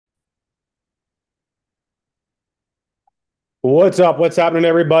What's up? What's happening,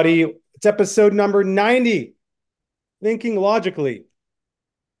 everybody? It's episode number 90. Thinking logically.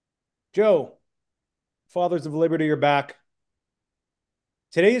 Joe, Fathers of Liberty are back.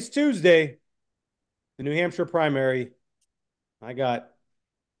 Today is Tuesday, the New Hampshire primary. I got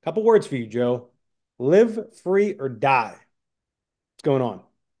a couple words for you, Joe. Live free or die. What's going on?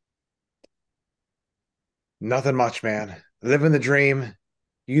 Nothing much, man. Living the dream.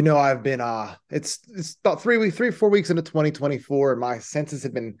 I've been it's about 4 weeks into 2024, and my senses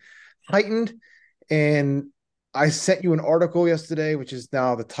have been heightened. And I sent you an article yesterday, which is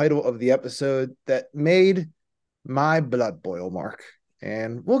now the title of the episode, that made my blood boil, Mark.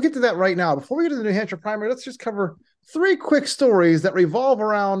 And we'll get to that right now. Before we get to the New Hampshire primary, let's just cover three quick stories that revolve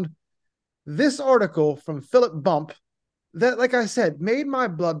around this article from Philip Bump that, like I said, made my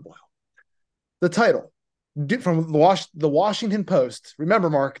blood boil. The title from the Washington Post. Remember,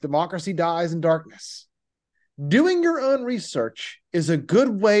 Mark, democracy dies in darkness. Doing your own research is a good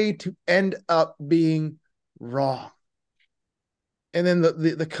way to end up being wrong. And then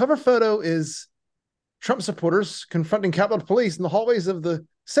the cover photo is Trump supporters confronting Capitol Police in the hallways of the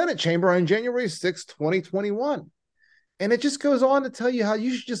Senate chamber on January 6, 2021. And it just goes on to tell you how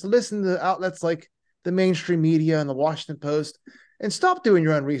you should just listen to outlets like the mainstream media and the Washington Post and stop doing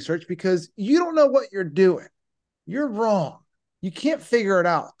your own research because you don't know what you're doing. You're wrong. You can't figure it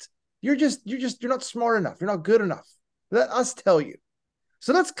out. You're not smart enough. You're not good enough. Let us tell you.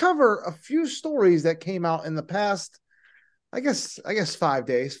 So let's cover a few stories that came out in the past, I guess 5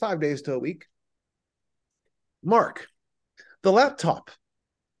 days, 5 days to a week. Mark, the laptop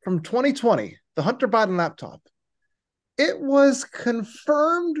from 2020, the Hunter Biden laptop, it was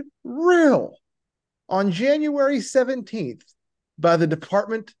confirmed real on January 17th by the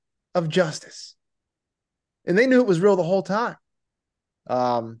Department of Justice. And they knew it was real the whole time.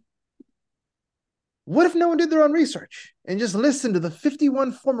 Um, what if no one did their own research and just listened to the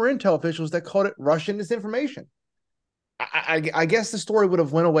 51 former intel officials that called it Russian disinformation? I guess the story would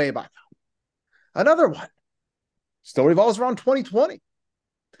have went away by now. Another one still revolves around 2020.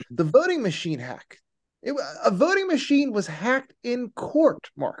 The voting machine hack. A voting machine was hacked in court,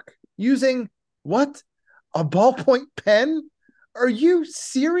 Mark, using what? A ballpoint pen? Are you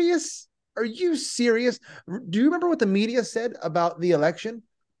serious? Are you serious? Do you remember what the media said about the election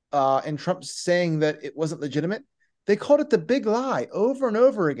and Trump saying that it wasn't legitimate? They called it the big lie over and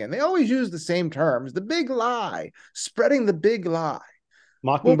over again. They always use the same terms, the big lie, spreading the big lie.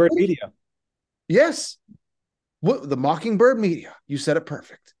 Well, Mockingbird Media. yes, the Mockingbird media. You said it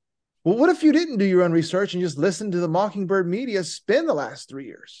perfect. Well, what if you didn't do your own research and just listened to the Mockingbird media spin the last 3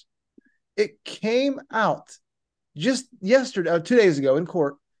 years? It came out just yesterday, 2 days ago in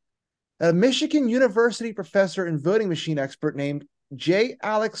court. A Michigan University professor and voting machine expert named J.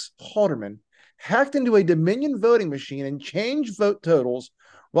 Alex Halderman hacked into a Dominion voting machine and changed vote totals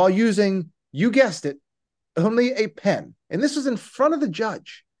while using, you guessed it, only a pen. And this was in front of the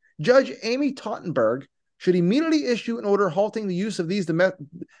judge. Judge Amy Tottenberg should immediately issue an order halting the use of these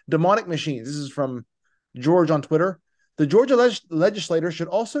demonic machines. This is from George on Twitter. The Georgia legislature should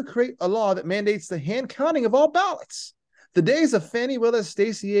also create a law that mandates the hand counting of all ballots. The days of Fannie Willis,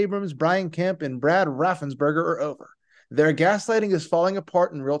 Stacey Abrams, Brian Kemp, and Brad Raffensperger are over. Their gaslighting is falling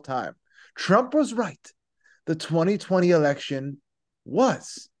apart in real time. Trump was right. The 2020 election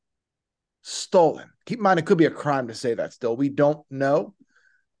was stolen. Keep in mind, it could be a crime to say that still. We don't know.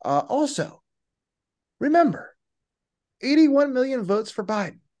 Also, remember, 81 million votes for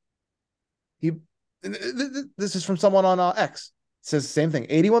Biden. He, this is from someone on X. It says the same thing.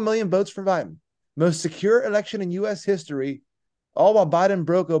 81 million votes for Biden. Most secure election in U.S. history, all while Biden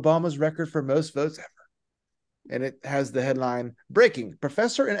broke Obama's record for most votes ever. And it has the headline, Breaking,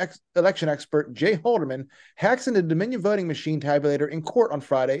 Professor and election expert Jay Halderman hacks into Dominion voting machine tabulator in court on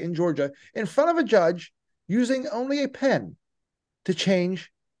Friday in Georgia in front of a judge using only a pen to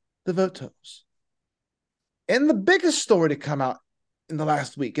change the vote totals. And the biggest story to come out in the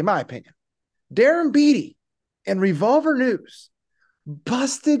last week, in my opinion, Darren Beattie and Revolver News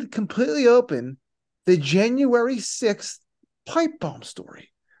busted completely open the January 6th pipe bomb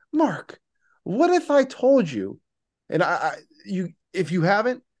story. Mark, what if I told you, and if you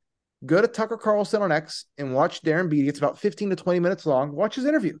haven't, go to Tucker Carlson on X and watch Darren Beattie. It's about 15 to 20 minutes long. Watch his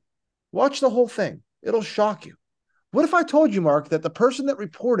interview. Watch the whole thing. It'll shock you. What if I told you, Mark, that the person that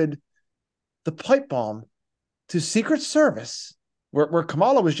reported the pipe bomb to Secret Service, where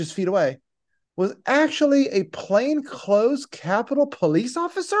Kamala was just feet away, was actually a plainclothes Capitol Police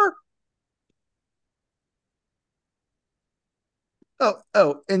officer?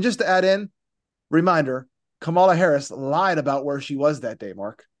 And just to add in, reminder, Kamala Harris lied about where she was that day,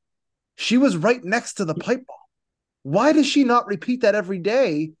 Mark. She was right next to the pipe bomb. Why does she not repeat that every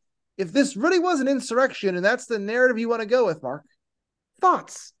day if this really was an insurrection and that's the narrative you want to go with, Mark?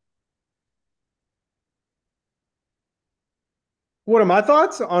 Thoughts? What are my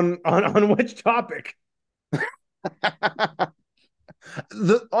thoughts on which topic?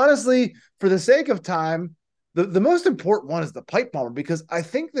 Honestly, for the sake of time, the most important one is the pipe bomber, because I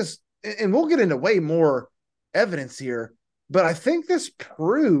think this, and we'll get into way more evidence here, but I think this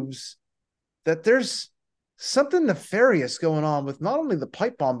proves that there's something nefarious going on with not only the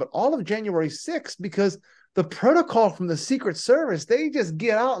pipe bomb, but all of January 6th, because the protocol from the Secret Service, they just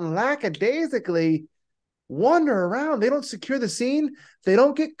get out and lackadaisically wander around. They don't secure the scene. They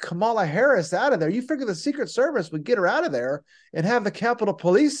don't get Kamala Harris out of there. You figure the Secret Service would get her out of there and have the Capitol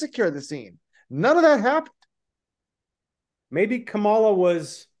Police secure the scene. None of that happened. Maybe Kamala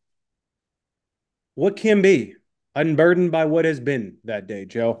was what can be, unburdened by what has been that day,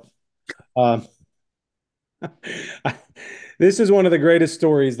 Joe. Um, this is one of the greatest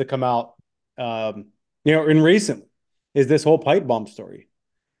stories that come out, in recently, is this whole pipe bomb story.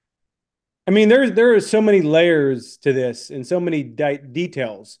 I mean, there are so many layers to this and so many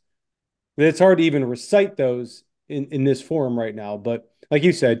details that it's hard to even recite those in this forum right now. But like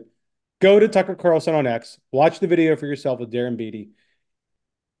you said, go to Tucker Carlson on X, watch the video for yourself with Darren Beatty.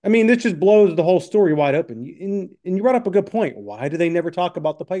 I mean, this just blows the whole story wide open. And you brought up a good point. Why do they never talk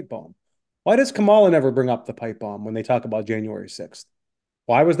about the pipe bomb? Why does Kamala never bring up the pipe bomb when they talk about January 6th?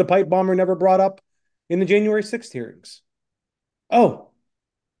 Why was the pipe bomber never brought up in the January 6th hearings? Oh,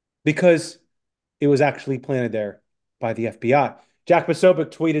 because it was actually planted there by the FBI. Jack Posobiec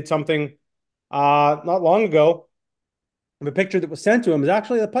tweeted something not long ago. The picture that was sent to him is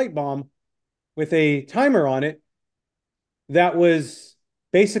actually a pipe bomb with a timer on it that was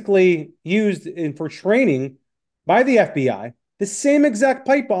basically used for training by the FBI. The same exact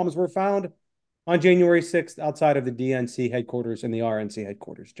pipe bombs were found on January 6th outside of the DNC headquarters and the RNC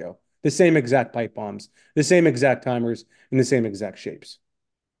headquarters, Joe. The same exact pipe bombs, the same exact timers, and the same exact shapes.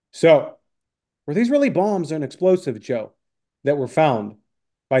 So, were these really bombs and explosives, Joe, that were found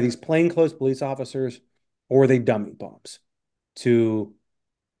by these plainclothes police officers, or were they dummy bombs to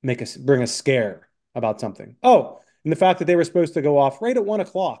bring a scare about something? Oh, and the fact that they were supposed to go off right at 1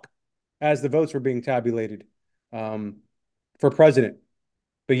 o'clock as the votes were being tabulated for president,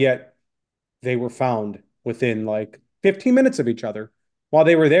 but yet they were found within like 15 minutes of each other while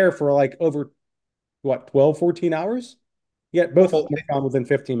they were there for like over what, 12, 14 hours? Yet both of Well, them were found within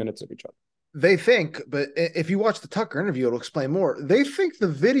 15 minutes of each other. they think, but if you watch the Tucker interview, it'll explain more. They think the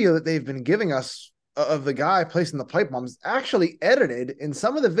video that they've been giving us of the guy placing the pipe bombs actually edited. In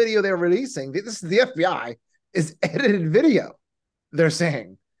some of the video they're releasing, this is the FBI, is edited video. They're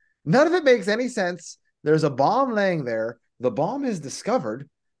saying none of it makes any sense. There's a bomb laying there. The bomb is discovered,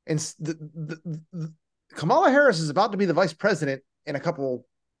 and Kamala Harris is about to be the vice president in a couple,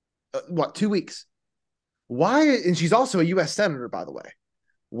 2 weeks. Why? And she's also a U.S. senator, by the way.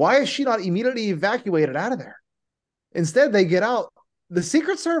 Why is she not immediately evacuated out of there? Instead, they get out. The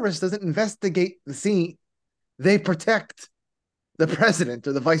Secret Service doesn't investigate the scene. They protect the president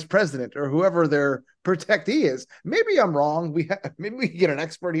or the vice president or whoever their protectee is. Maybe I'm wrong. Maybe we can get an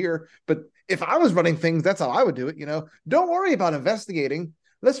expert here. But if I was running things, that's how I would do it. Don't worry about investigating.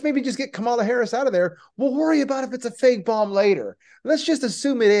 Let's maybe just get Kamala Harris out of there. We'll worry about if it's a fake bomb later. Let's just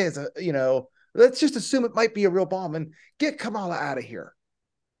assume it is. Let's just assume it might be a real bomb and get Kamala out of here.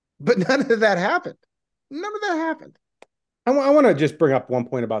 But none of that happened. None of that happened. I want to just bring up one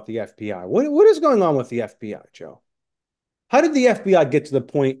point about the FBI. What is going on with the FBI, Joe? How did the FBI get to the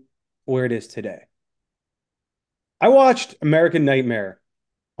point where it is today? I watched American Nightmare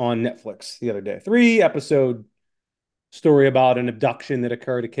on Netflix the other day. 3-episode story about an abduction that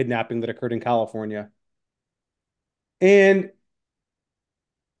occurred, a kidnapping that occurred in California. And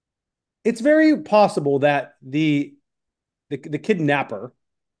it's very possible that the kidnapper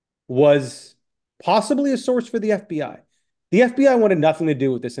was possibly a source for the FBI. The FBI wanted nothing to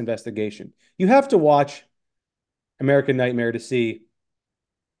do with this investigation. You have to watch American Nightmare to see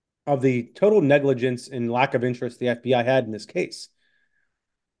of the total negligence and lack of interest the FBI had in this case.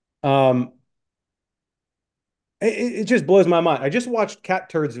 Um, it just blows my mind. I just watched Cat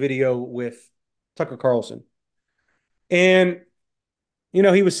Turd's video with Tucker Carlson, and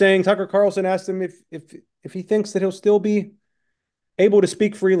he was saying Tucker Carlson asked him if he thinks that he'll still be able to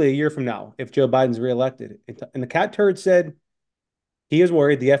speak freely a year from now if Joe Biden's reelected, and the Cat Turd said he is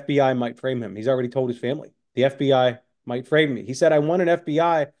worried the FBI might frame him. He's already told his family the FBI might frame me. He said, I want an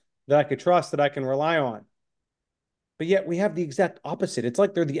FBI that I could trust, that I can rely on. But yet we have the exact opposite. It's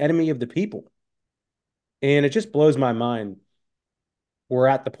like they're the enemy of the people. And it just blows my mind we're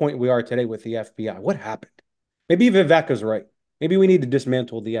at the point we are today with the FBI. What happened? Maybe Vivek is right. Maybe we need to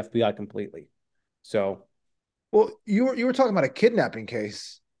dismantle the FBI completely. So, Well, you were talking about a kidnapping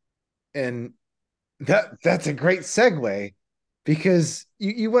case, and that's a great segue because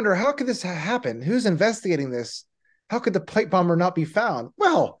you wonder how could this happen? Who's investigating this? How could the pipe bomber not be found?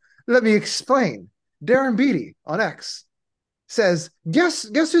 Well, let me explain. Darren Beatty on X says, guess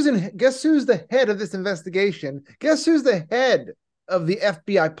who's the head of this investigation? Guess who's the head of the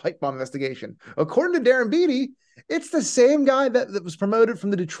FBI pipe bomb investigation? According to Darren Beatty, it's the same guy that was promoted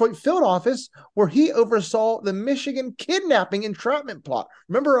from the Detroit field office where he oversaw the Michigan kidnapping entrapment plot.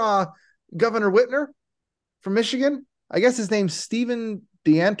 Remember Governor Whitmer from Michigan? I guess his name's Stephen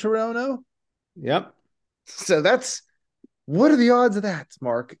D'Antonio. yep. So what are the odds of that,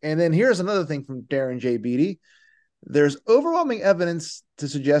 Mark? And then here's another thing from Darren J. Beatty. There's overwhelming evidence to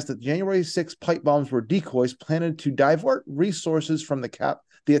suggest that January 6 pipe bombs were decoys planted to divert resources from the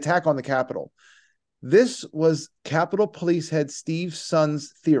attack on the Capitol. This was Capitol Police head Steve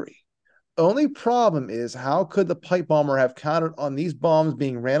Sunn's theory. Only problem is, how could the pipe bomber have counted on these bombs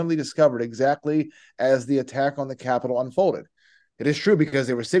being randomly discovered exactly as the attack on the Capitol unfolded? It is true because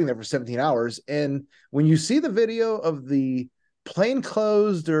they were sitting there for 17 hours. And when you see the video of the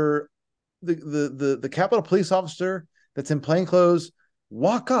plainclothes or the Capitol police officer that's in plain clothes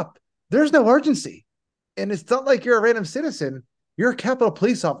walk up, there's no urgency. And it's not like you're a random citizen. You're a Capitol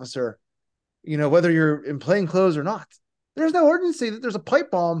police officer, whether you're in plain clothes or not. There's no urgency that there's a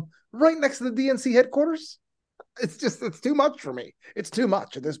pipe bomb right next to the DNC headquarters. It's too much for me. It's too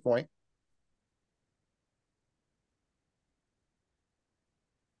much at this point.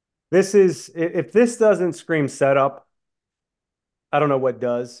 If this doesn't scream setup, I don't know what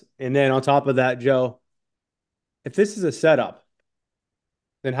does. And then on top of that, Joe, if this is a setup,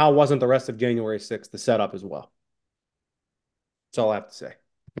 then how wasn't the rest of January 6th the setup as well? That's all I have to say.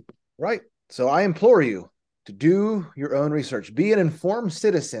 Right. So I implore you to do your own research. Be an informed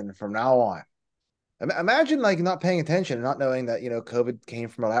citizen from now on. Imagine like not paying attention and not knowing that, COVID came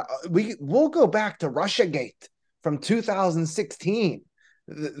from we'll go back to Russiagate from 2016.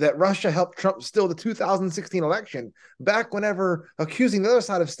 That Russia helped Trump steal the 2016 election, back whenever accusing the other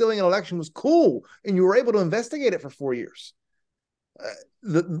side of stealing an election was cool, and you were able to investigate it for 4 years.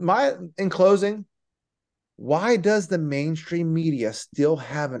 In closing, why does the mainstream media still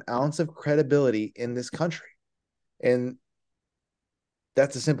have an ounce of credibility in this country? And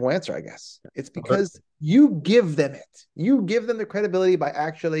that's a simple answer, I guess. It's because you give them it. You give them the credibility by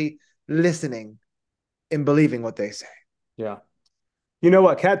actually listening and believing what they say. Yeah. You know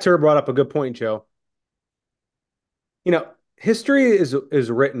what? Cat Tur brought up a good point, Joe. History is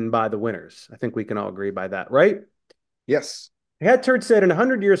written by the winners. I think we can all agree by that, right? Yes. Cat Turd said in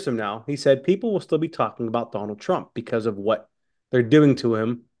 100 years from now, he said people will still be talking about Donald Trump because of what they're doing to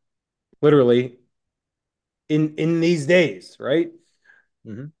him, literally in these days, right?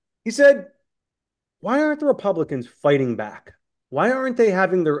 Mm-hmm. He said, why aren't the Republicans fighting back? Why aren't they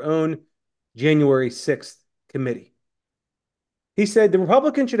having their own January 6th committee? He said the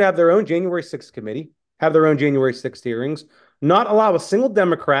Republicans should have their own January 6th committee, have their own January 6th hearings, not allow a single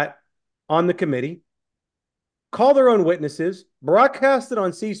Democrat on the committee, call their own witnesses, broadcast it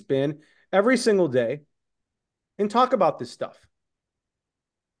on C-SPAN every single day, and talk about this stuff.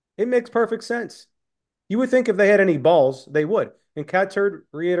 It makes perfect sense. You would think if they had any balls, they would. And Cat Turd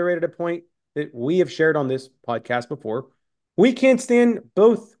reiterated a point that we have shared on this podcast before. We can't stand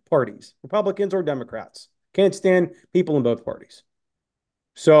both parties, Republicans or Democrats. Can't stand people in both parties.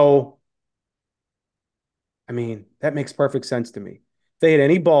 So, I mean, that makes perfect sense to me. If they had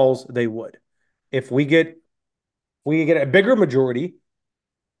any balls, they would. If we get a bigger majority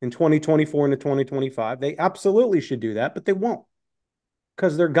in 2024 and 2025, they absolutely should do that, but they won't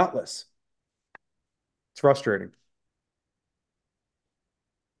because they're gutless. It's frustrating.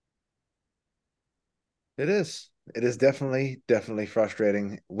 It is. It is definitely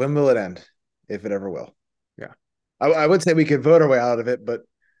frustrating. When will it end? If it ever will. Yeah. I would say we could vote our way out of it, but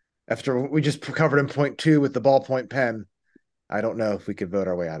after we just covered in point 2 with the ballpoint pen, I don't know if we could vote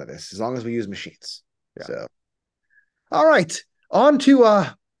our way out of this as long as we use machines. Yeah. So, all right, on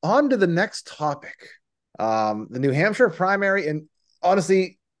to the next topic, the New Hampshire primary. And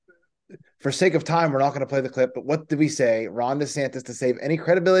honestly, for sake of time, we're not going to play the clip. But what did we say? Ron DeSantis, to save any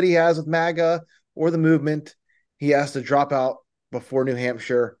credibility he has with MAGA or the movement, he has to drop out before New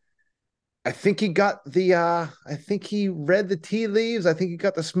Hampshire. I think he got I think he read the tea leaves. I think he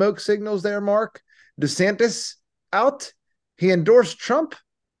got the smoke signals there, Mark. DeSantis out. He endorsed Trump.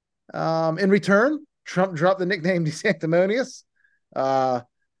 In return, Trump dropped the nickname DeSanctimonious.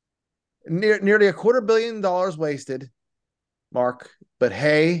 Nearly $250 million wasted, Mark. But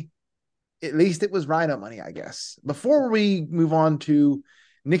hey, at least it was Rhino money, I guess. Before we move on to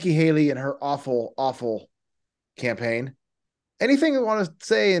Nikki Haley and her awful, awful campaign, anything you want to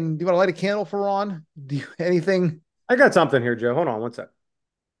say? And do you want to light a candle for Ron? Do you anything? I got something here, Joe. Hold on one sec.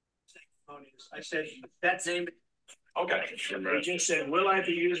 I said that name. Okay. He just said, will I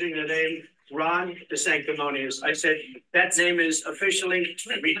be using the name Ron DeSanctimonious? I said, that name is officially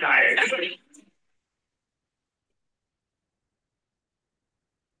retired.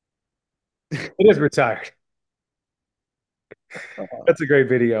 It is retired. That's a great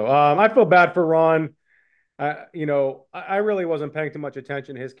video. I feel bad for Ron. I really wasn't paying too much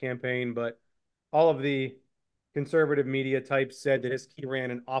attention to his campaign, but all of the conservative media types said that he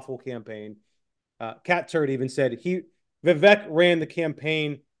ran an awful campaign. Cat Turd even said Vivek ran the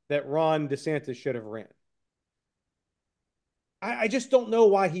campaign that Ron DeSantis should have ran. I just don't know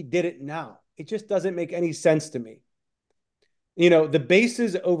why he did it now. It just doesn't make any sense to me. The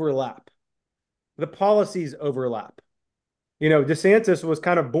bases overlap, the policies overlap. DeSantis was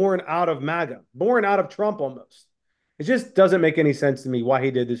kind of born out of MAGA, born out of Trump almost. It just doesn't make any sense to me why he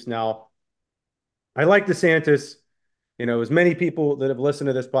did this now. I like DeSantis. As many people that have listened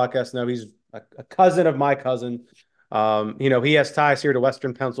to this podcast know, he's a cousin of my cousin. He has ties here to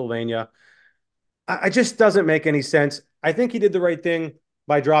Western Pennsylvania. I just doesn't make any sense. I think he did the right thing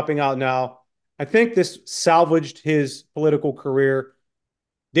by dropping out now. I think this salvaged his political career.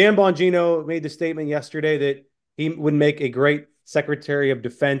 Dan Bongino made the statement yesterday that he would make a great Secretary of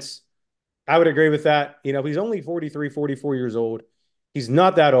Defense. I would agree with that. He's only 43, 44 years old. He's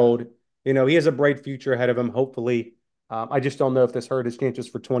not that old. He has a bright future ahead of him, hopefully. I just don't know if this hurt his chances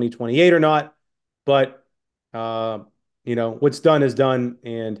for 2028 or not. But, what's done is done.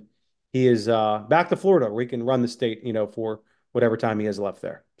 And he is back to Florida where he can run the state, for whatever time he has left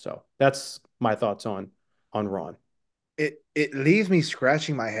there. So that's my thoughts on Ron. It leaves me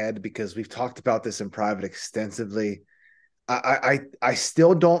scratching my head because we've talked about this in private extensively. I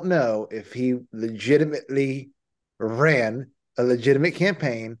still don't know if he legitimately ran a legitimate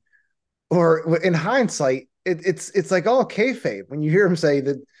campaign, or in hindsight, it's like all kayfabe when you hear him say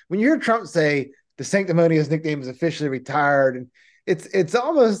that. When you hear Trump say the sanctimonious nickname is officially retired, and it's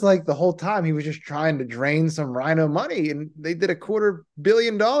almost like the whole time he was just trying to drain some Rhino money, and they did $250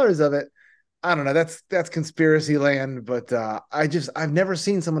 million of it. I don't know. That's conspiracy land, but I've never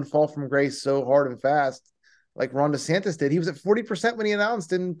seen someone fall from grace so hard and fast like Ron DeSantis did. He was at 40% when he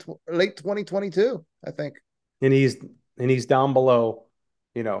announced in late 2022, I think. And he's down below,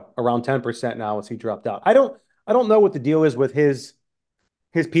 around 10% now as he dropped out. I don't know what the deal is with his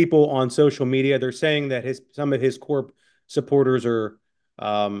people on social media. They're saying that some of his core supporters are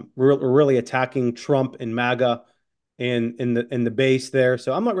really attacking Trump and MAGA in the base there.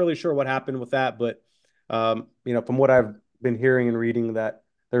 So I'm not really sure what happened with that, but from what I've been hearing and reading, that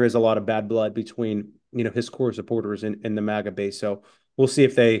there is a lot of bad blood between his core supporters and the MAGA base. So we'll see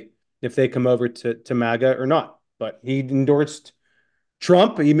if they come over to MAGA or not. But he endorsed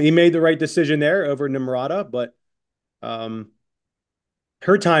Trump. He made the right decision there over Nimrata, but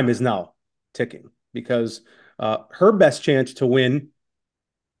her time is now ticking because her best chance to win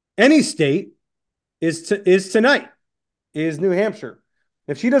any state is tonight. Is New Hampshire.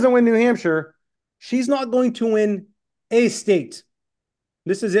 If she doesn't win New Hampshire, she's not going to win a state.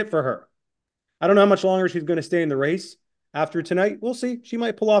 This is it for her. I don't know how much longer she's going to stay in the race after tonight. We'll see. She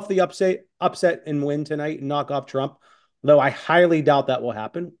might pull off the upset and win tonight and knock off Trump, though I highly doubt that will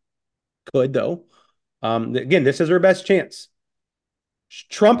happen. Could, though. Again, this is her best chance.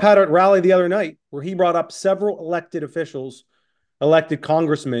 Trump had a rally the other night where he brought up several elected officials, elected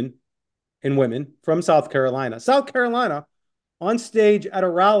congressmen, and women from South Carolina. South Carolina on stage at a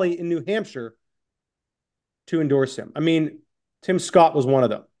rally in New Hampshire to endorse him. I mean, Tim Scott was one of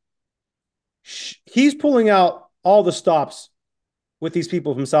them. He's pulling out all the stops with these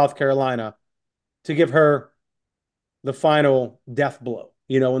people from South Carolina to give her the final death blow.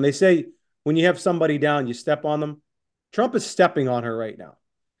 When they say when you have somebody down, you step on them. Trump is stepping on her right now.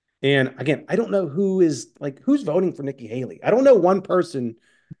 And again, I don't know who's voting for Nikki Haley. I don't know one person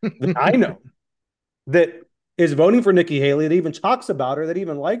that I know that is voting for Nikki Haley, that even talks about her, that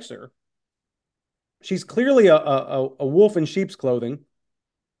even likes her. She's clearly a wolf in sheep's clothing.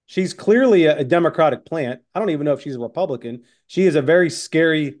 She's clearly a Democratic plant. I don't even know if she's a Republican. She is a very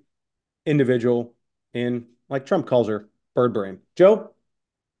scary individual, and like Trump calls her, bird brain. Joe?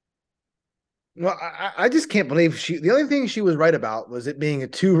 Well, I just can't believe the only thing she was right about was it being a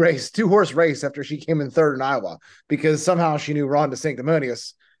two-horse race after she came in third in Iowa, because somehow she knew Ron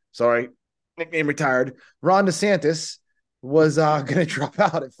DeSanctimonious, sorry, nickname retired, Ron DeSantis was going to drop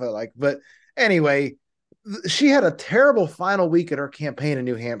out, it felt like. But anyway, she had a terrible final week at her campaign in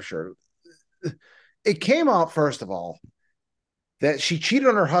New Hampshire. it came out, first of all, that she cheated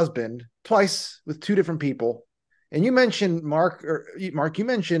on her husband twice with two different people. And you mentioned Mark, you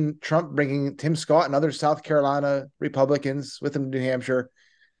mentioned Trump bringing Tim Scott and other South Carolina Republicans with him to New Hampshire.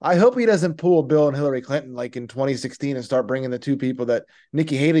 I hope he doesn't pull Bill and Hillary Clinton like in 2016 and start bringing the two people that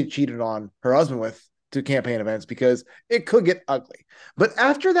Nikki Haley cheated on her husband with to campaign events, because it could get ugly. But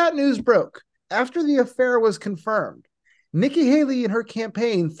after that news broke, after the affair was confirmed, Nikki Haley and her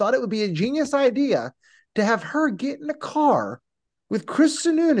campaign thought it would be a genius idea to have her get in a car with Chris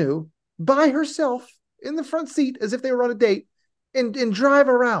Sununu by herself in the front seat as if they were on a date, and drive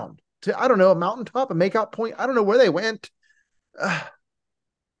around to, I don't know, a mountaintop, a makeout point. I don't know where they went.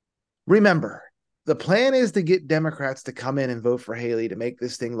 Remember, the plan is to get Democrats to come in and vote for Haley to make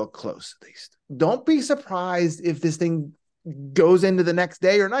this thing look close, at least. Don't be surprised if this thing goes into the next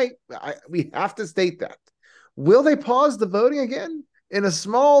day or night. We have to state that. Will they pause the voting again in a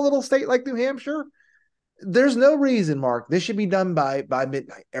small little state like New Hampshire? There's no reason, Mark. This should be done by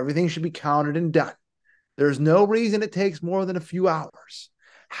midnight. Everything should be counted and done. There's no reason it takes more than a few hours.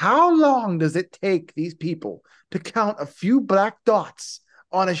 How long does it take these people to count a few black dots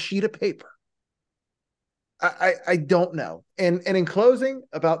on a sheet of paper? I don't know. And in closing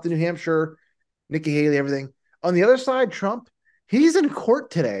about the New Hampshire, Nikki Haley, everything, on the other side, Trump, he's in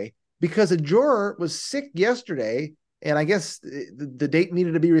court today because a juror was sick yesterday, and I guess the date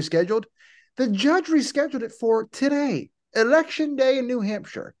needed to be rescheduled. The judge rescheduled it for today, Election Day in New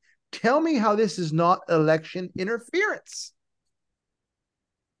Hampshire. Tell me how this is not election interference.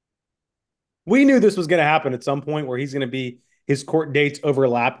 We knew this was going to happen at some point, where he's going to be, his court dates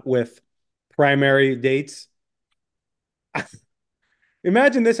overlap with primary dates.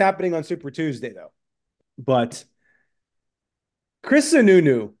 Imagine this happening on Super Tuesday, though. But Chris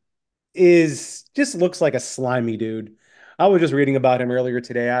Sununu just looks like a slimy dude. I was just reading about him earlier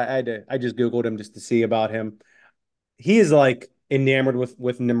today. I just Googled him just to see about him. He is like enamored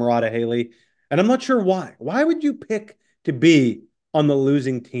with Nimrata Haley, and I'm not sure why. Why would you pick to be on the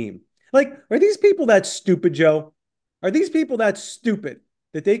losing team? Like, are these people that stupid, Joe? Are these people that stupid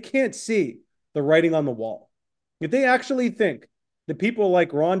that they can't see the writing on the wall? If they actually think that people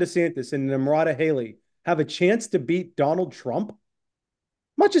like Ron DeSantis and Nimrata Haley have a chance to beat Donald Trump, I'm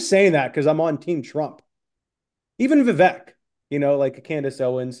not just saying that because I'm on Team Trump. Even Vivek, like Candace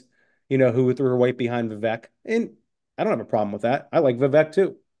Owens, who threw her weight behind Vivek. And I don't have a problem with that. I like Vivek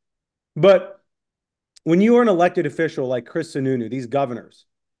too. But when you are an elected official like Chris Sununu, these governors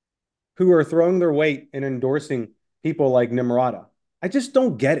who are throwing their weight and endorsing people like Nimrata, I just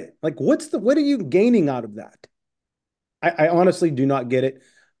don't get it. Like, what are you gaining out of that? I honestly do not get it.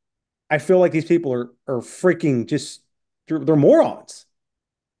 I feel like these people are freaking they're morons.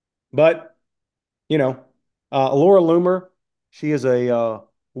 But, Laura Loomer, she is a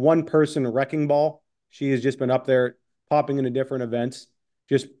one-person wrecking ball. She has just been up there popping into different events,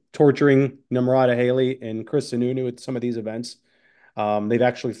 just torturing Nimrata Haley and Chris Sununu at some of these events. They've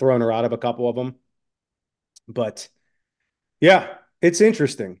actually thrown her out of a couple of them. But, yeah, it's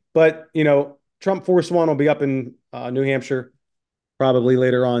interesting. But, Trump Force One will be up in New Hampshire probably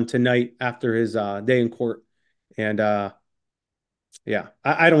later on tonight after his day in court. And, yeah,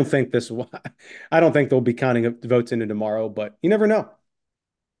 I don't think I don't think they'll be counting votes into tomorrow, but you never know.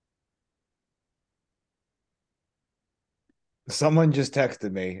 Someone just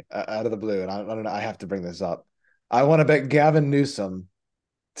texted me out of the blue, and I don't know. I have to bring this up. I want to bet Gavin Newsom.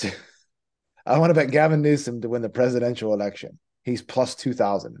 I want to bet Gavin Newsom to win the presidential election. He's plus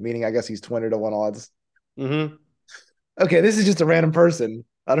 2,000, meaning I guess he's 20-1 odds. Mm-hmm. Okay, this is just a random person.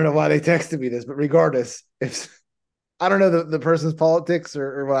 I don't know why they texted me this, but regardless, if I don't know the person's politics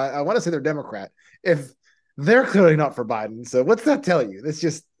or what, I want to say they're Democrat. If they're clearly not for Biden, so what's that tell you? It's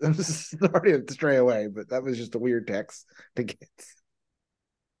just, I'm just starting to stray away, but that was just a weird text to get.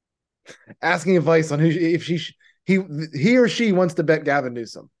 Asking advice on if he or she wants to bet Gavin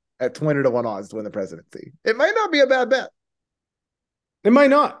Newsom at 20-1 odds to win the presidency. It might not be a bad bet. It might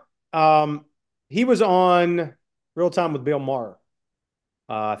not. He was on Real Time with Bill Maher.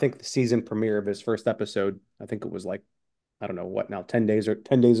 I think the season premiere of his first episode. I think it was like, I don't know what now, 10 days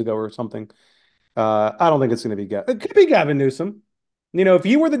ago or something. I don't think it's going to be Gavin. It could be Gavin Newsom. If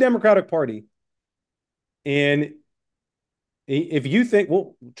you were the Democratic Party, and if you think,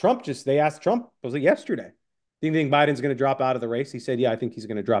 well, they asked Trump, was it yesterday? Do you think Biden's going to drop out of the race? He said, yeah, I think he's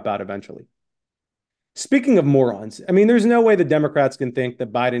going to drop out eventually. Speaking of morons, I mean, there's no way the Democrats can think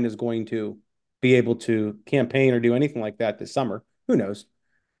that Biden is going to be able to campaign or do anything like that this summer. Who knows?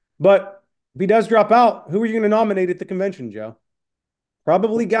 But if he does drop out, who are you going to nominate at the convention, Joe?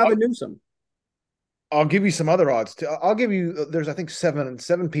 Probably Gavin Newsom. I'll give you some other odds too. I'll give you. There's I think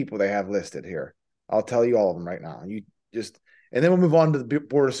seven people they have listed here. I'll tell you all of them right now. You just and then we'll move on to the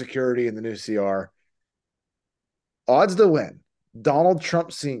border security and the new CR. Odds to win: Donald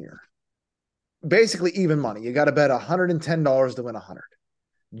Trump Sr. Basically even money. You got to bet $110 to win 100.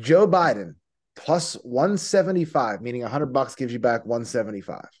 Joe Biden plus 175, meaning $100 gives you back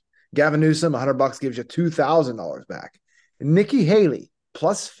 175. Gavin Newsom, $100 gives you $2,000 back. Nikki Haley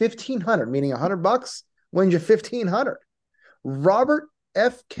plus 1,500, meaning $100 wins you 1,500. Robert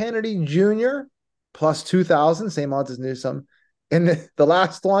F. Kennedy Jr. plus 2,000, same odds as Newsom. And the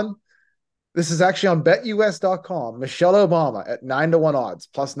last one, this is actually on betus.com. Michelle Obama at 9-1 odds,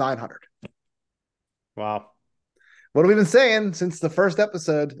 plus 900. Wow. What have we been saying since the first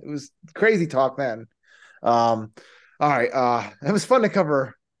episode? It was crazy talk, man. All right. It was fun to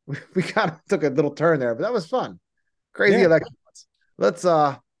cover. We kind of took a little turn there, but that was fun. Crazy election. Let's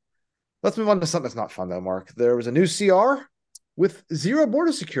move on to something that's not fun though, Mark. There was a new CR with zero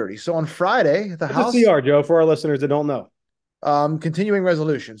border security. So on Friday, the House CR, Joe, for our listeners that don't know. Continuing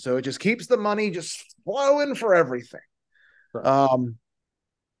resolution. So it just keeps the money just flowing for everything. Right.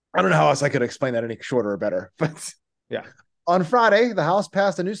 I don't know how else I could explain that any shorter or better, but yeah. On Friday, the House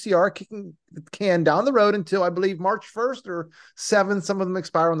passed a new CR, kicking the can down the road until I believe March 1st or 7th. Some of them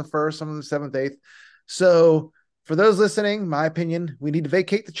expire on the 1st, some of them 7th, 8th. So for those listening, my opinion, we need to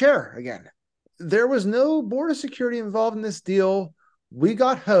vacate the chair again. There was no border security involved in this deal. We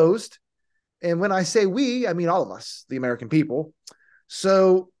got hosed. And when I say we, I mean all of us, the American people.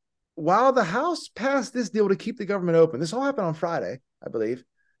 So while the House passed this deal to keep the government open, this all happened on Friday, I believe,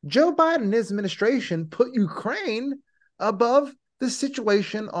 Joe Biden and his administration put Ukraine above the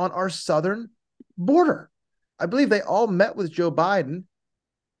situation on our southern border. I believe they all met with Joe Biden.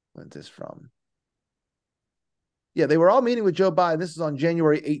 When's this from? Yeah, they were all meeting with Joe Biden. This is on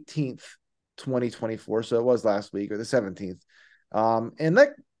January 18th, 2024. So it was last week or the 17th. And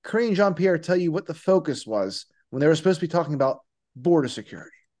let Karine Jean-Pierre tell you what the focus was when they were supposed to be talking about border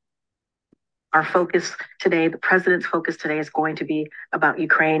security. Our focus today, the president's focus today, is going to be about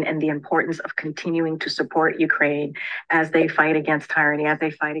Ukraine and the importance of continuing to support Ukraine as they fight against tyranny, as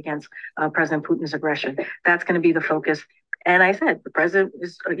they fight against President Putin's aggression. That's going to be the focus. And I said, the president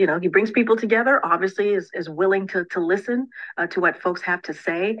is, he brings people together, obviously is willing to listen to what folks have to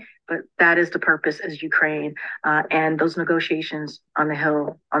say, but that is the purpose, is Ukraine. And those negotiations on the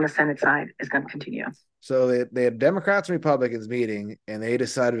Hill, on the Senate side, is going to continue. So they had Democrats and Republicans meeting, and they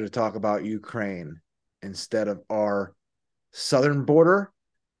decided to talk about Ukraine instead of our southern border.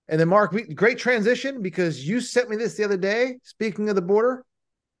 And then, Mark, great transition, because you sent me this the other day. Speaking of the border,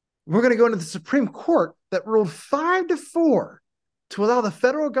 we're going to go into the Supreme Court that ruled 5-4 to allow the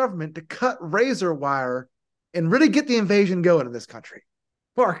federal government to cut razor wire and really get the invasion going in this country.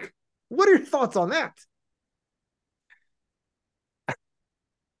 Mark, what are your thoughts on that?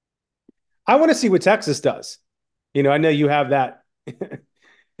 I want to see what Texas does. I know you have that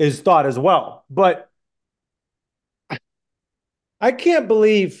is thought as well, but I can't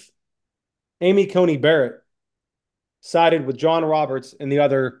believe Amy Coney Barrett sided with John Roberts and the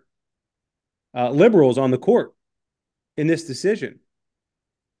other liberals on the court in this decision.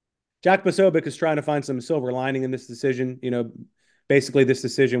 Jack Posobiec is trying to find some silver lining in this decision. Basically this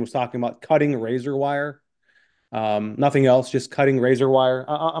decision was talking about cutting razor wire. Nothing else, just cutting razor wire.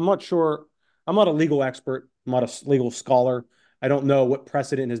 I'm not sure. I'm not a legal expert. I'm not a legal scholar. I don't know what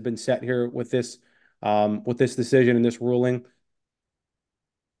precedent has been set here with this decision and this ruling.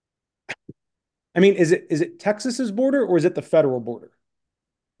 I mean, is it Texas's border or is it the federal border?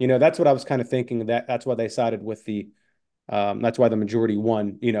 That's what I was kind of thinking. That's why they sided with that's why the majority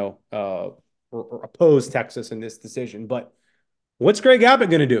won, or opposed Texas in this decision. But what's Greg Abbott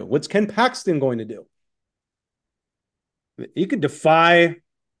going to do? What's Ken Paxton going to do? You could defy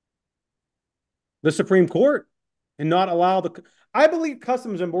the Supreme Court and not allow I believe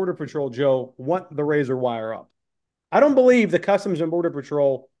Customs and Border Patrol, Joe, want the razor wire up. I don't believe the Customs and Border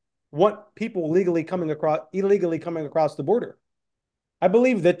Patrol want people illegally coming across the border. I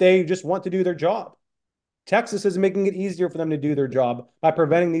believe that they just want to do their job. Texas is making it easier for them to do their job by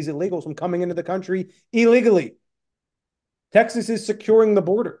preventing these illegals from coming into the country illegally. Texas is securing the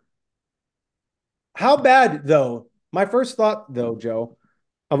border. How bad, though? My first thought, though, Joe,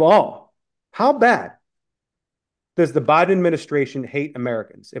 of all, how bad does the Biden administration hate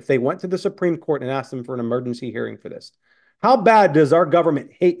Americans if they went to the Supreme Court and asked them for an emergency hearing for this? How bad does our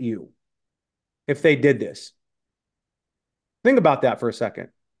government hate you if they did this? Think about that for a second.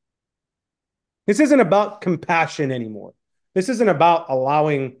 This isn't about compassion anymore. This isn't about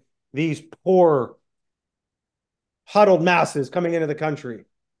allowing these poor, huddled masses coming into the country.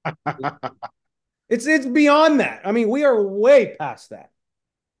 It's beyond that. I mean, we are way past that.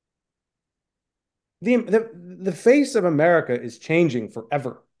 The face of America is changing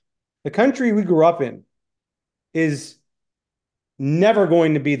forever. The country we grew up in is never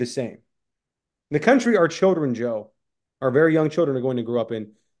going to be the same. The country our children, Joe, our very young children are going to grow up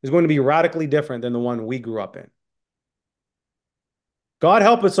in is going to be radically different than the one we grew up in. God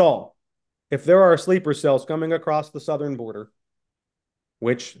help us all if there are sleeper cells coming across the southern border,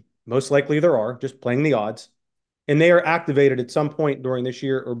 which most likely there are, just playing the odds, and they are activated at some point during this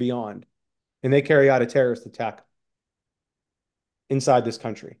year or beyond, and they carry out a terrorist attack inside this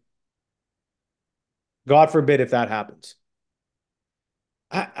country. God forbid if that happens.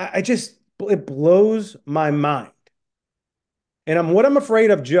 It blows my mind. And what I'm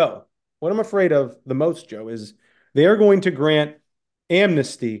afraid of, Joe, what I'm afraid of the most, Joe, is they are going to grant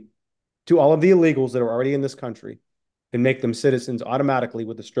amnesty to all of the illegals that are already in this country and make them citizens automatically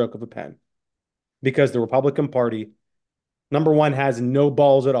with the stroke of a pen. Because the Republican Party, number one, has no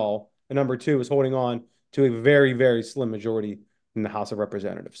balls at all, and number two, is holding on to a very, very slim majority in the House of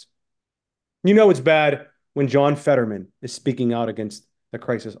Representatives. You know it's bad when John Fetterman is speaking out against the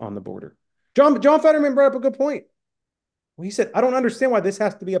crisis on the border. John Fetterman brought up a good point. Well, he said, I don't understand why this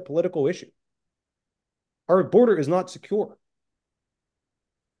has to be a political issue. Our border is not secure.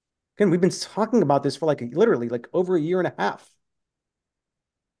 Again, we've been talking about this for literally over a year and a half.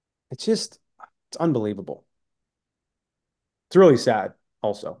 It's unbelievable. It's really sad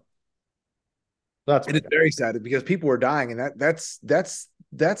also. It is very sad because people are dying, and that's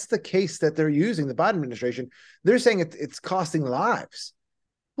the case that they're using, the Biden administration. They're saying it's costing lives.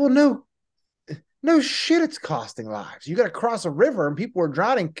 Well, no shit, it's costing lives. You got to cross a river and people are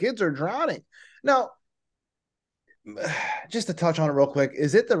drowning. Kids are drowning. Now, just to touch on it real quick,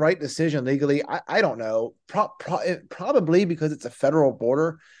 is it the right decision legally? I don't know. Probably because it's a federal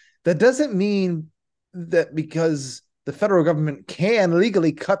border. That doesn't mean that because the federal government can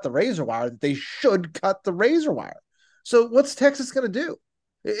legally cut the razor wire, that they should cut the razor wire. So what's Texas going to do?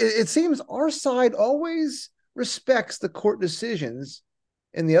 It seems our side always respects the court decisions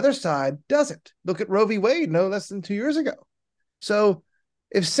and the other side doesn't. Look at Roe v. Wade no less than 2 years ago. So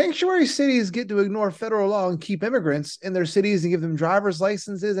if sanctuary cities get to ignore federal law and keep immigrants in their cities and give them driver's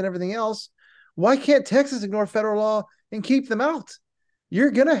licenses and everything else, why can't Texas ignore federal law and keep them out?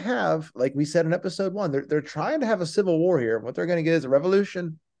 You're going to have, like we said in episode 1, they're trying to have a civil war here. What they're going to get is a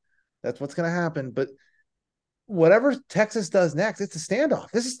revolution. That's what's going to happen. But whatever Texas does next, it's a standoff.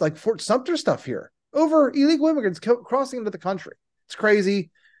 This is like Fort Sumter stuff here over illegal immigrants crossing into the country. It's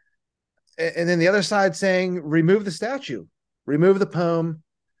crazy. And then the other side saying, remove the statue, remove the poem,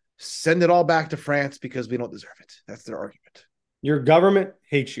 send it all back to France because we don't deserve it. That's their argument. Your government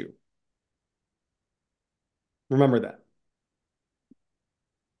hates you. Remember that.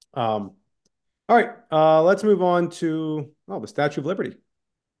 All right. Let's move on to the Statue of Liberty.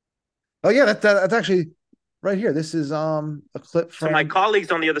 Oh yeah, that's actually right here. This is a clip from my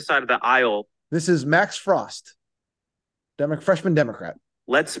colleagues on the other side of the aisle. This is Max Frost, freshman Democrat.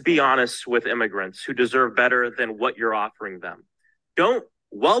 Let's be honest with immigrants who deserve better than what you're offering them. Don't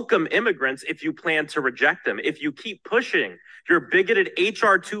welcome immigrants if you plan to reject them. If you keep pushing your bigoted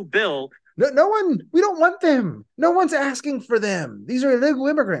HR 2 bill. No one, we don't want them. No one's asking for them. These are illegal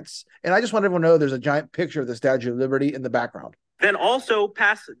immigrants. And I just want everyone to know there's a giant picture of the Statue of Liberty in the background. Then also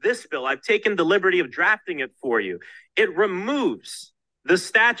pass this bill. I've taken the liberty of drafting it for you. It removes the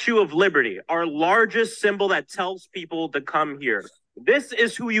Statue of Liberty, our largest symbol that tells people to come here. This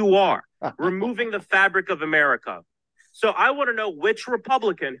is who you are, removing the fabric of America. So I want to know which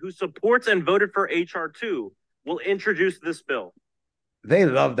Republican who supports and voted for HR 2 will introduce this bill. They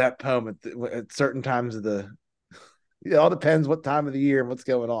love that poem at certain times of the. It all depends what time of the year and what's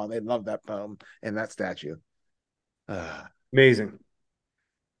going on. They love that poem and that statue. Amazing.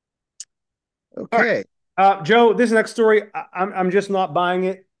 Okay, right. Joe. This next story, I'm just not buying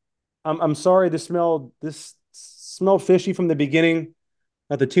it. I'm sorry. This smelled fishy from the beginning.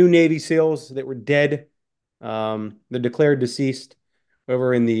 That the 2 Navy SEALs that were dead, they're declared deceased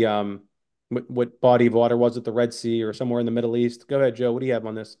over in the what body of water was it? The Red Sea or somewhere in the Middle East. Go ahead, Joe. What do you have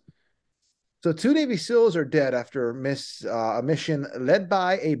on this? So 2 Navy SEALs are dead after a mission led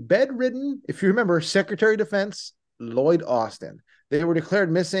by a bedridden, if you remember, Secretary of Defense Lloyd Austin. They were declared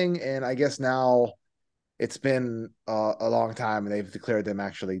missing, and I guess now it's been a long time, and they've declared them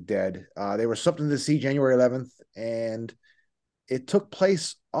actually dead. They were swept into the sea January 11th, and it took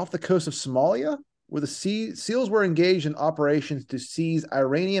place off the coast of Somalia, where the SEALs were engaged in operations to seize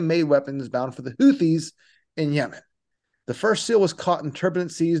Iranian-made weapons bound for the Houthis in Yemen. The first SEAL was caught in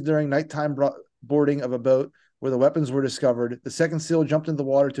turbulent seas during nighttime boarding of a boat where the weapons were discovered. The second SEAL jumped into the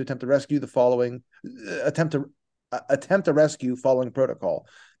water to attempt to rescue following protocol.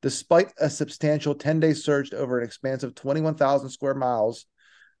 Despite a substantial 10-day search over an expanse of 21,000 square miles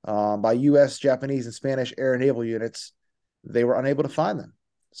by U.S., Japanese, and Spanish air and naval units, they were unable to find them.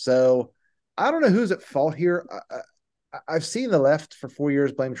 So I don't know who's at fault here. I've seen the left for 4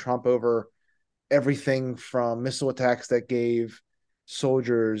 years blame Trump over everything from missile attacks that gave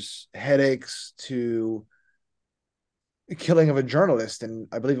soldiers headaches to killing of a journalist, and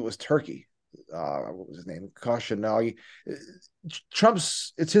I believe it was Turkey. What was his name? Khashoggi.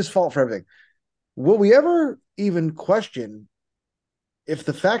 It's his fault for everything. Will we ever even question if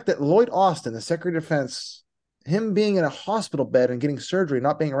the fact that Lloyd Austin, the Secretary of Defense, him being in a hospital bed and getting surgery,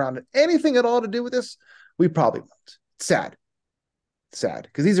 not being around, anything at all to do with this? We probably won't. It's sad.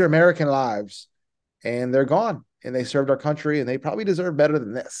 Because these are American lives and they're gone and they served our country and they probably deserve better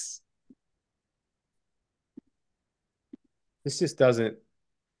than this. This just doesn't,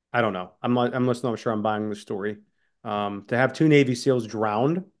 I don't know. I'm just not sure I'm buying the story. To have 2 Navy SEALs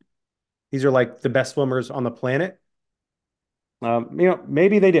drowned, these are like the best swimmers on the planet.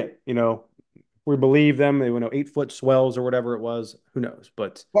 Maybe they did, we believe them, they 8-foot swells or whatever it was, who knows,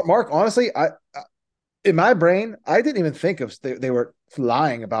 but Mark, honestly, I in my brain, I didn't even think of they were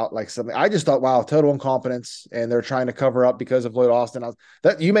lying about like something. I just thought, wow, total incompetence, and they're trying to cover up because of Lloyd Austin.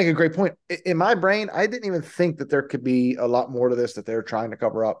 That you make a great point. In my brain, I didn't even think that there could be a lot more to this that they're trying to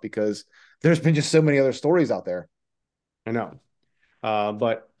cover up because there's been just so many other stories out there. I know,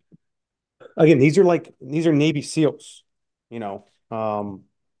 but again, these are Navy SEALs.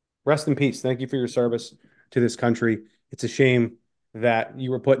 Rest in peace. Thank you for your service to this country. It's a shame that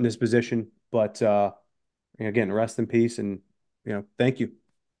you were put in this position, but again, rest in peace, and thank you.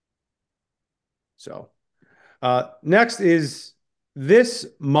 So next is this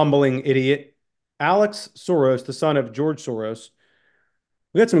mumbling idiot, Alex Soros, the son of George Soros.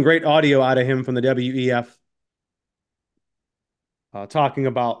 We got some great audio out of him from the WEF talking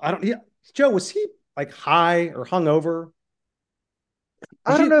about, Joe, was he like high or hungover?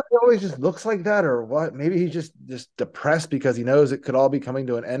 I don't know if he always just looks like that or what. Maybe he's just depressed because he knows it could all be coming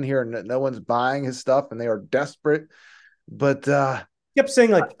to an end here and no one's buying his stuff and they are desperate. But he kept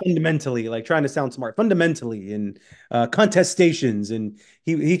saying like fundamentally, like trying to sound smart, fundamentally, and contestations, and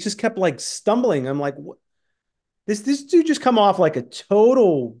he just kept like stumbling. I'm like, what? This dude just come off like a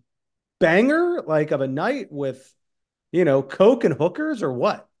total banger, like of a night with coke and hookers or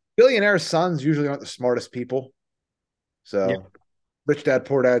what? Billionaire sons usually aren't the smartest people. So yeah. Rich dad,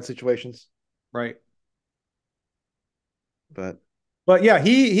 poor dad situations. Right. But yeah,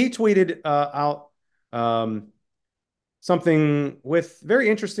 he tweeted out something with very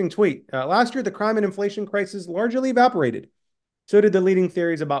interesting tweet. Last year, the crime and inflation crisis largely evaporated. So did the leading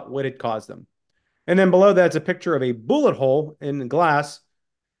theories about what had caused them. And then below that's a picture of a bullet hole in glass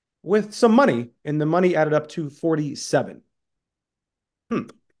with some money, and the money added up to 47.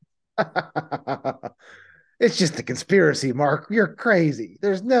 It's just a conspiracy, Mark. You're crazy.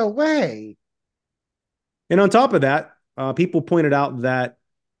 There's no way. And on top of that, people pointed out that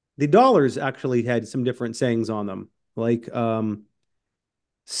the dollars actually had some different sayings on them, like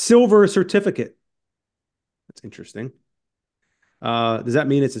silver certificate. That's interesting. Does that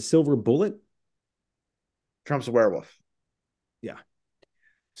mean it's a silver bullet? Trump's a werewolf. Yeah.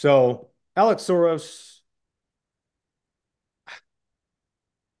 So Alex Soros,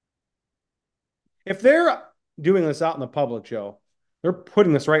 if they're doing this out in the public, Joe, they're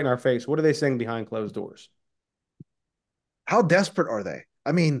putting this right in our face. What are they saying behind closed doors? How desperate are they?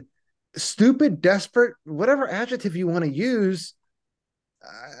 I mean, stupid, desperate, whatever adjective you want to use.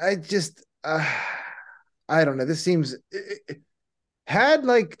 I don't know. This seems had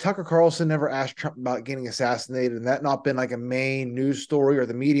like Tucker Carlson never asked Trump about getting assassinated and that not been like a main news story or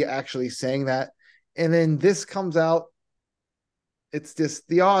the media actually saying that. And then this comes out. It's just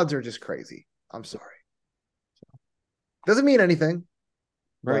the odds are just crazy. I'm sorry. Doesn't mean anything.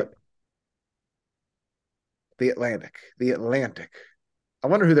 Right. The Atlantic. I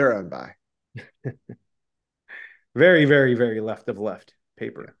wonder who they're owned by. Very, very, very left of left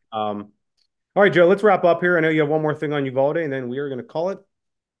paper. All right, Joe, let's wrap up here. I know you have one more thing on Uvalde, and then we are going to call it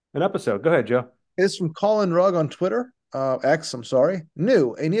an episode. Go ahead, Joe. It's from Colin Rugg on Twitter. X, I'm sorry.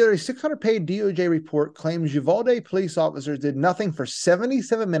 New, a nearly 600-page DOJ report claims Uvalde police officers did nothing for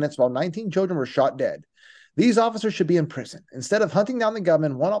 77 minutes while 19 children were shot dead. These officers should be in prison. Instead of hunting down the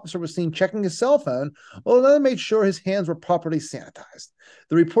gunman, one officer was seen checking his cell phone, while another made sure his hands were properly sanitized.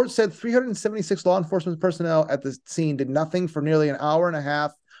 The report said 376 law enforcement personnel at the scene did nothing for nearly an hour and a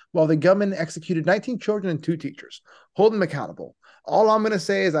half, while the gunman executed 19 children and 2 teachers. Hold them accountable. All I'm going to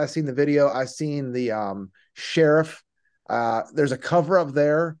say is I've seen the video. I've seen the sheriff. There's a cover up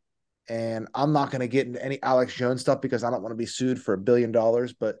there, and I'm not going to get into any Alex Jones stuff because I don't want to be sued for $1 billion,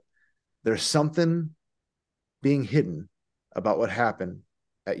 but there's something being hidden about what happened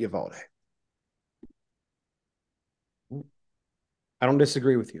at Uvalde. I don't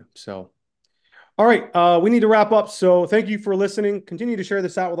disagree with you. So, all right, we need to wrap up. So thank you for listening. Continue to share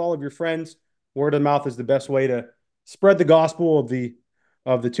this out with all of your friends. Word of mouth is the best way to spread the gospel of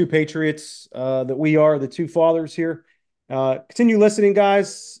the two patriots that we are, the two fathers here. Continue listening,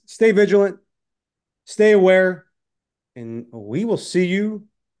 guys. Stay vigilant, stay aware, and we will see you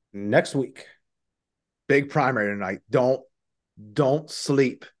next week. Big primary tonight. Don't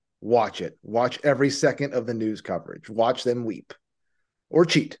sleep. Watch it. Watch every second of the news coverage. Watch them weep or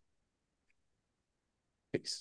cheat. Peace.